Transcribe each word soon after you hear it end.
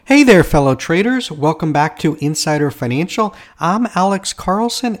Hey there, fellow traders. Welcome back to Insider Financial. I'm Alex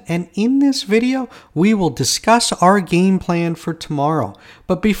Carlson, and in this video, we will discuss our game plan for tomorrow.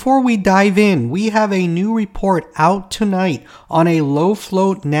 But before we dive in, we have a new report out tonight on a low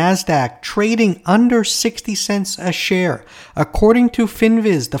float NASDAQ trading under 60 cents a share. According to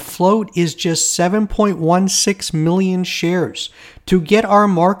FinViz, the float is just 7.16 million shares. To get our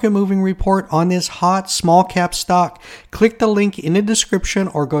market moving report on this hot small cap stock, click the link in the description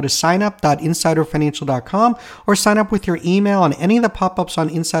or go to signup.insiderfinancial.com or sign up with your email on any of the pop-ups on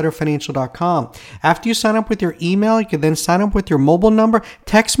insiderfinancial.com. After you sign up with your email, you can then sign up with your mobile number.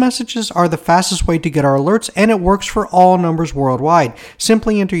 Text messages are the fastest way to get our alerts, and it works for all numbers worldwide.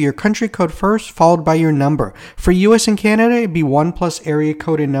 Simply enter your country code first, followed by your number. For US and Canada, it'd be 1 plus area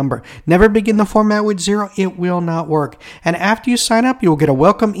code and number. Never begin the format with 0. It will not work. And after you sign up, you'll get a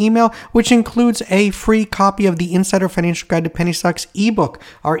welcome email, which includes a free copy of the Insider Financial Guide to Penny Stocks ebook.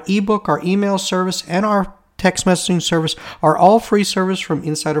 Our ebook, our email service, and our text messaging service are all free service from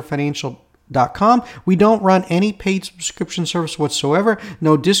insiderfinancial.com. We don't run any paid subscription service whatsoever,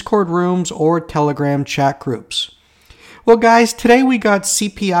 no Discord rooms or Telegram chat groups. Well, guys, today we got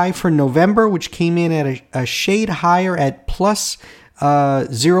CPI for November, which came in at a shade higher at plus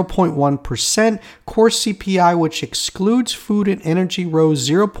 0.1%. Core CPI, which excludes food and energy, rose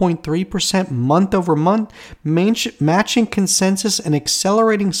 0.3% month over month, matching consensus and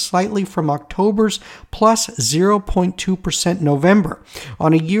accelerating slightly from October's plus 0.2% November.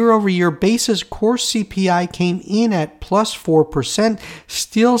 On a year-over-year basis, core CPI came in at plus 4%,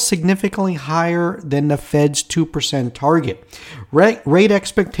 still significantly higher than the Fed's 2% target. Rate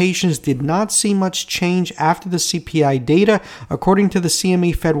expectations did not see much change after the CPI data. According to the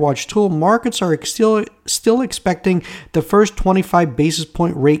CME FedWatch tool, markets are still expecting the first 25 basis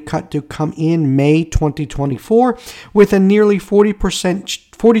point rate cut to come in May 2024, with a nearly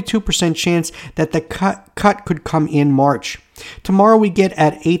 42% chance that the cut could come in March. Tomorrow we get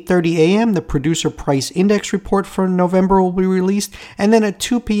at 8:30 a.m. the Producer Price Index report for November will be released, and then at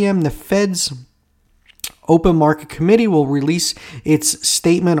 2 p.m. the Fed's Open Market Committee will release its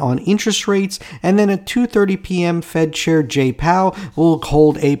statement on interest rates, and then at 2:30 p.m. Fed Chair Jay Powell will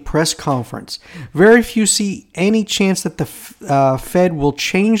hold a press conference. Very few see any chance that the Fed will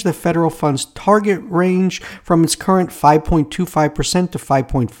change the federal funds target range from its current 5.25% to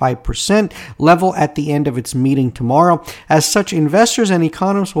 5.5% level at the end of its meeting tomorrow. As such, investors and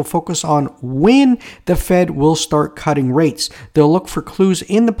economists will focus on when the Fed will start cutting rates. They'll look for clues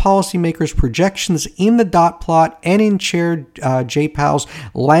in the policymakers' projections, in the dot plot, and in Chair Jay Powell's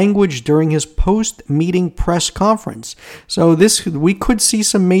language during his post-meeting press conference. So we could see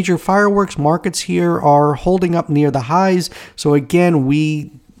some major fireworks. Markets here are holding up near the highs. So again,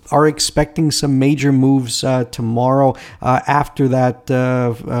 we are expecting some major moves tomorrow after that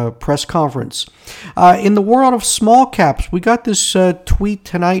press conference. In the world of small caps, we got this tweet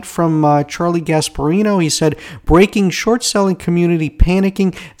tonight from Charlie Gasparino. He said, breaking short selling community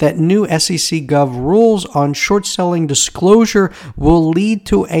panicking that new SEC Gov rules on short selling disclosure will lead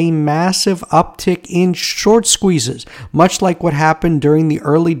to a massive uptick in short squeezes, much like what happened during the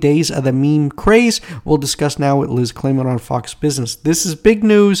early days of the meme craze. We'll discuss now with Liz Clayman on Fox Business. This is big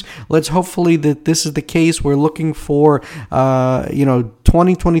news. Let's hopefully that this is the case. We're looking for,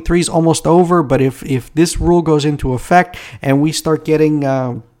 2023 is almost over, but if this rule goes into effect and we start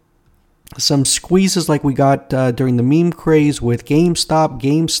getting some squeezes like we got during the meme craze with GameStop,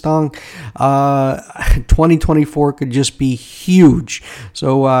 GameStong, 2024 could just be huge.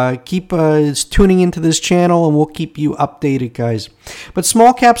 So keep tuning into this channel and we'll keep you updated, guys. But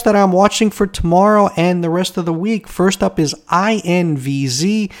small caps that I'm watching for tomorrow and the rest of the week. First up is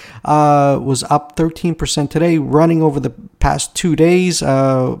INVZ, was up 13% today, running over the past 2 days.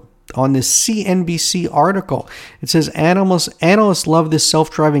 On this CNBC article, it says analysts love this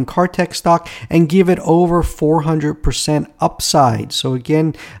self-driving car tech stock and give it over 400% upside. So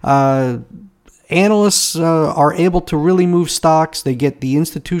again, analysts are able to really move stocks. The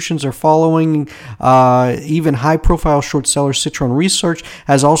institutions are following. Even high-profile short seller Citron Research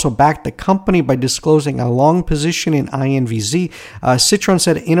has also backed the company by disclosing a long position in INVZ. Citron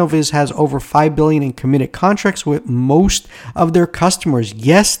said Innoviz has over $5 billion in committed contracts with most of their customers.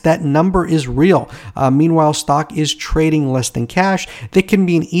 Yes, that number is real. Meanwhile, stock is trading less than cash. That can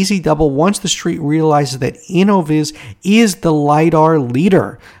be an easy double once the street realizes that Innoviz is the LiDAR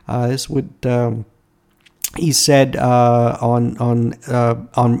leader. This would he said on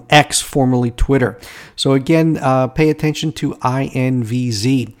X, formerly Twitter. So again, pay attention to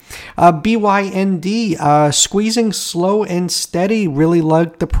INVZ. BYND, squeezing slow and steady. Really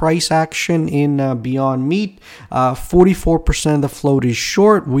like the price action in Beyond Meat. 44% of the float is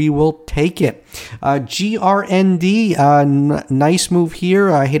short. We will take it. GRND, nice move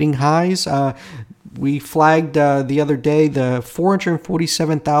here, hitting highs. We flagged the other day the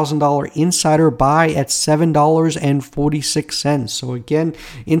 $447,000 insider buy at $7.46. So again,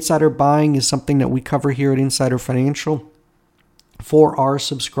 insider buying is something that we cover here at Insider Financial for our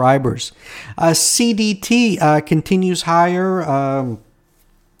subscribers. CDT continues higher.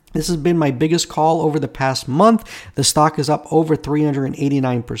 This has been my biggest call over the past month. The stock is up over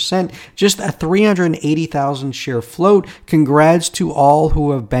 389%. Just a 380,000 share float. Congrats to all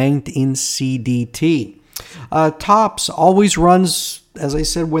who have banked in CDT. Tops always runs, as I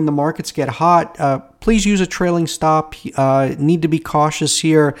said, when the markets get hot. Please use a trailing stop. Need to be cautious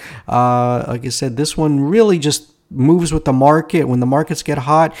here. Like I said, this one really just moves with the market. When the markets get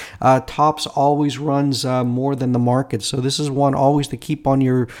hot, Tops always runs more than the market. So this is one always to keep on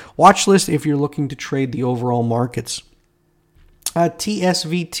your watch list if you're looking to trade the overall markets.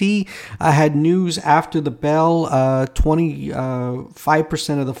 TSVT had news after the bell.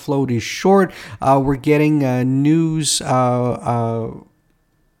 25% of the float is short. We're getting news.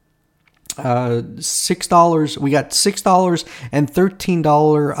 $6. We got $6 and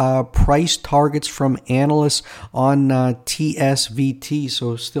 $13 price targets from analysts on TSVT.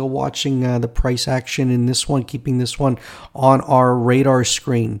 So still watching the price action in this one, keeping this one on our radar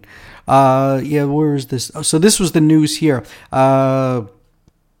screen. Where is this? So this was the news here.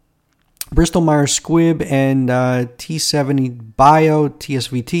 Bristol Myers Squibb and T70 Bio,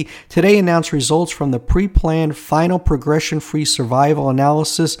 TSVT, today announced results from the pre-planned final progression-free survival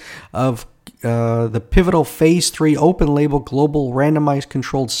analysis of the pivotal Phase 3 open-label global randomized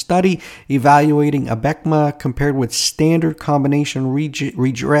controlled study evaluating Abecma compared with standard combination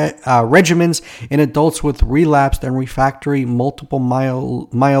regimens in adults with relapsed and refractory multiple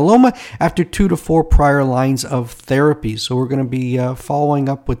myeloma after 2 to 4 prior lines of therapy. So we're going to be following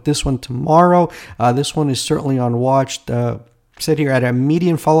up with this one tomorrow. This one is certainly on watch. Said here at a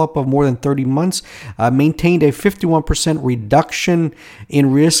median follow-up of more than 30 months, maintained a 51% reduction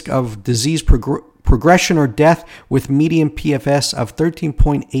in risk of disease progression or death with median PFS of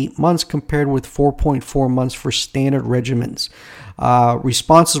 13.8 months compared with 4.4 months for standard regimens.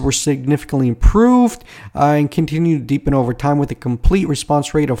 Responses were significantly improved and continue to deepen over time with a complete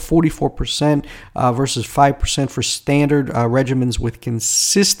response rate of 44% versus 5% for standard regimens with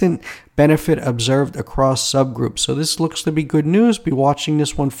consistent benefit observed across subgroups. So this looks to be good news. Be watching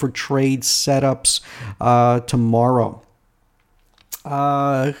this one for trade setups tomorrow.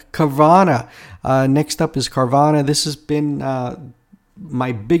 Carvana. Next up is Carvana. This has been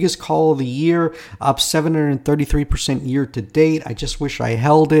my biggest call of the year, up 733% year to date. I just wish I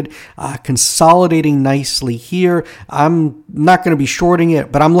held it. Consolidating nicely here. I'm not going to be shorting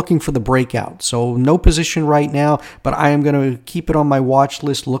it, but I'm looking for the breakout. So no position right now, but I am going to keep it on my watch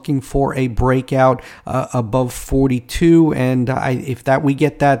list looking for a breakout above 42. And if we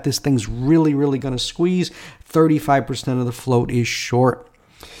get that, this thing's really, really going to squeeze. 35% of the float is short.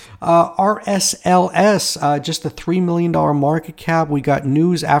 RSLS, just a $3 million market cap. We got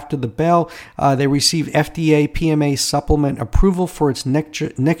news after the bell. They received FDA PMA supplement approval for its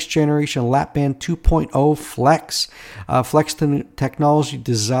next generation lap band 2.0 Flex. Flex technology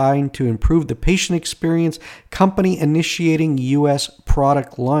designed to improve the patient experience. Company initiating U.S.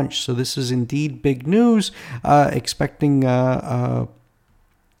 product launch. So this is indeed big news. Expecting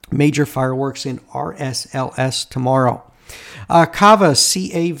major fireworks in RSLS tomorrow. Cava,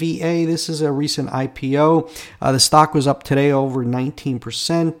 C-A-V-A, this is a recent IPO. The stock was up today over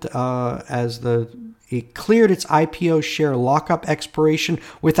 19% as it cleared its IPO share lockup expiration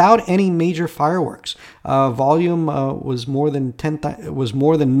without any major fireworks. Volume was more than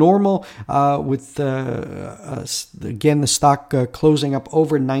normal, with again the stock closing up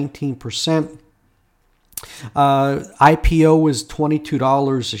over 19%. IPO was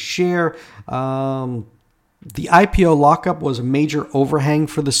 $22 a share. The IPO lockup was a major overhang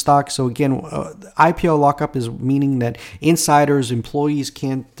for the stock. So again, IPO lockup is meaning that insiders, employees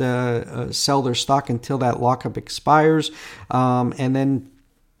can't sell their stock until that lockup expires. And then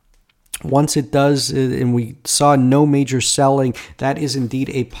once it does, and we saw no major selling, that is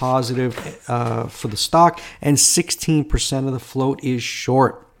indeed a positive for the stock. And 16% of the float is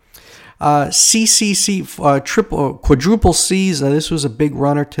short. CCC, quadruple C's. This was a big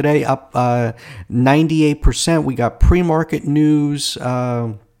runner today, up 98%. We got pre-market news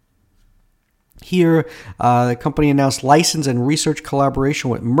Here, the company announced license and research collaboration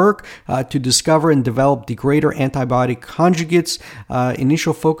with Merck to discover and develop degrader antibody conjugates.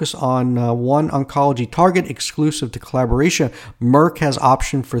 Initial focus on one oncology target exclusive to collaboration. Merck has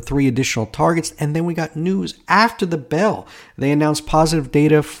option for 3 additional targets. And then we got news after the bell. They announced positive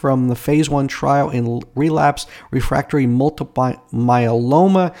data from the phase 1 trial in relapse refractory multiple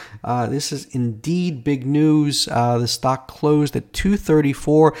myeloma. This is indeed big news. The stock closed at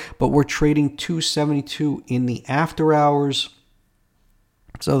 $234, but we're trading $272 in the after hours.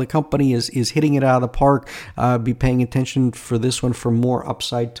 So the company is hitting it out of the park. Be paying attention for this one for more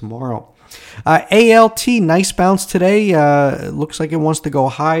upside tomorrow. ALT, nice bounce today. Looks like it wants to go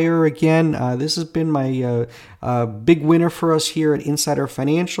higher again. This has been my big winner for us here at Insider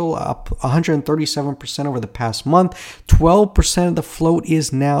Financial, up 137% over the past month. 12% of the float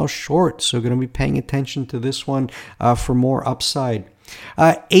is now short, so going to be paying attention to this one for more upside.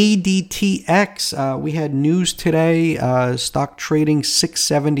 ADTX, we had news today, stock trading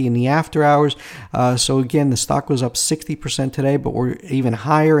 670 in the after hours. So again, the stock was up 60% today, but we're even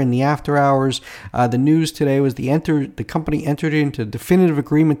higher in the after hours. The news today was the company entered into a definitive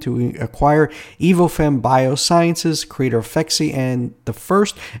agreement to acquire Evofem Biosciences, creator of Phexxi, and the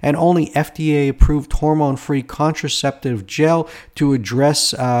first and only FDA-approved hormone-free contraceptive gel to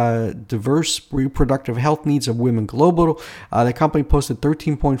address diverse reproductive health needs of women global. The company posted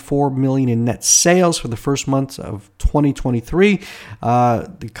 $13.4 million in net sales for the first months of 2023.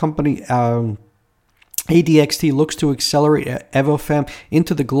 The company ADXT looks to accelerate Evofem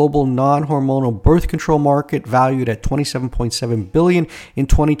into the global non-hormonal birth control market, valued at $27.7 billion in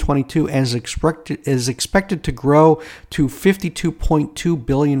 2022, and is expected to grow to $52.2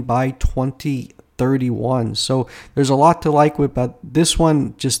 billion by 2031. So there's a lot to like about this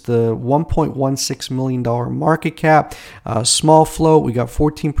one. Just the $1.16 million market cap, small float. We got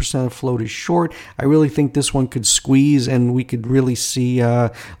 14% of float is short. I really think this one could squeeze, and we could really see.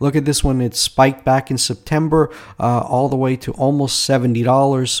 Look at this one; it spiked back in September, all the way to almost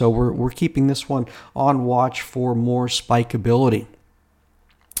 $70. So we're keeping this one on watch for more spikeability.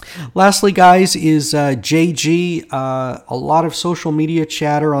 Lastly, guys, is JG. A lot of social media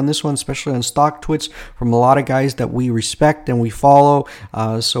chatter on this one, especially on stock twits, from a lot of guys that we respect and we follow.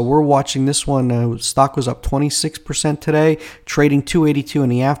 So we're watching this one. Stock was up 26% today, trading 282 in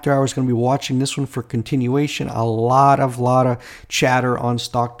the after hours. Going to be watching this one for continuation. A lot of chatter on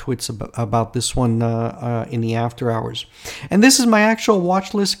stock twits about this one in the after hours. And this is my actual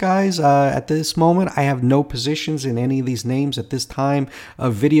watch list, guys. At this moment, I have no positions in any of these names at this time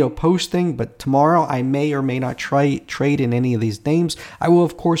of video posting, but tomorrow I may or may not trade in any of these names. I will,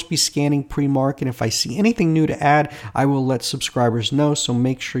 of course, be scanning pre-market. If I see anything new to add, I will let subscribers know, so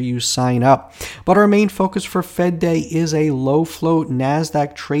make sure you sign up. But our main focus for Fed Day is a low float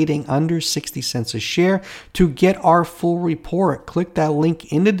NASDAQ trading under 60 cents a share. To get our full report, click that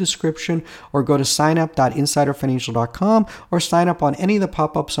link in the description or go to signup.insiderfinancial.com or sign up on any of the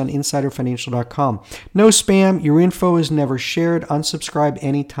pop-ups on insiderfinancial.com. No spam. Your info is never shared. Unsubscribe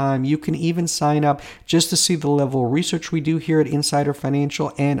anytime. You can even sign up just to see the level of research we do here at Insider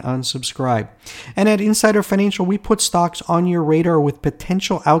Financial and unsubscribe. And at Insider Financial, we put stocks on your radar with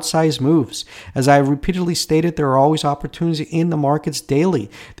potential outsized moves. As I have repeatedly stated, there are always opportunities in the markets daily.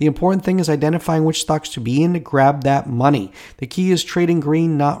 The important thing is identifying which stocks to be in to grab that money. The key is trading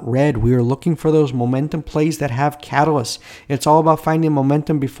green, not red. We are looking for those momentum plays that have catalysts. It's all about finding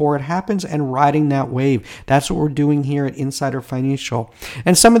momentum before it happens and riding that wave. That's what we're doing here at Insider Financial.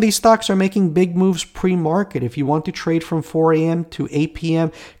 And some of these stocks are making big moves pre-market. If you want to trade from 4 a.m. to 8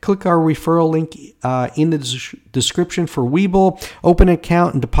 p.m., click our referral link in the description for Webull. Open an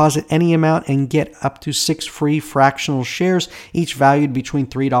account and deposit any amount and get up to 6 free fractional shares, each valued between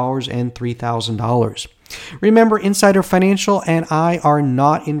 $3 and $3,000. Remember, Insider Financial and I are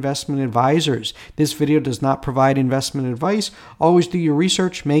not investment advisors. This video does not provide investment advice. Always do your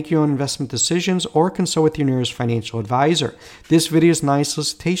research, make your own investment decisions, or consult with your nearest financial advisor. This video is not a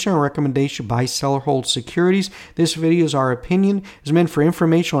solicitation or recommendation to buy, sell, or hold securities. This video is our opinion, is meant for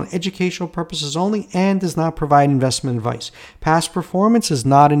informational and educational purposes only, and does not provide investment advice. Past performance is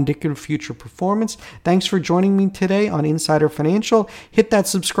not indicative of future performance. Thanks for joining me today on Insider Financial. Hit that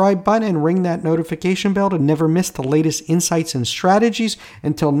subscribe button and ring that notification bell to never miss the latest insights and strategies.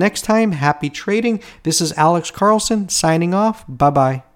 Until next time, happy trading. This is Alex Carlson signing off. Bye-bye.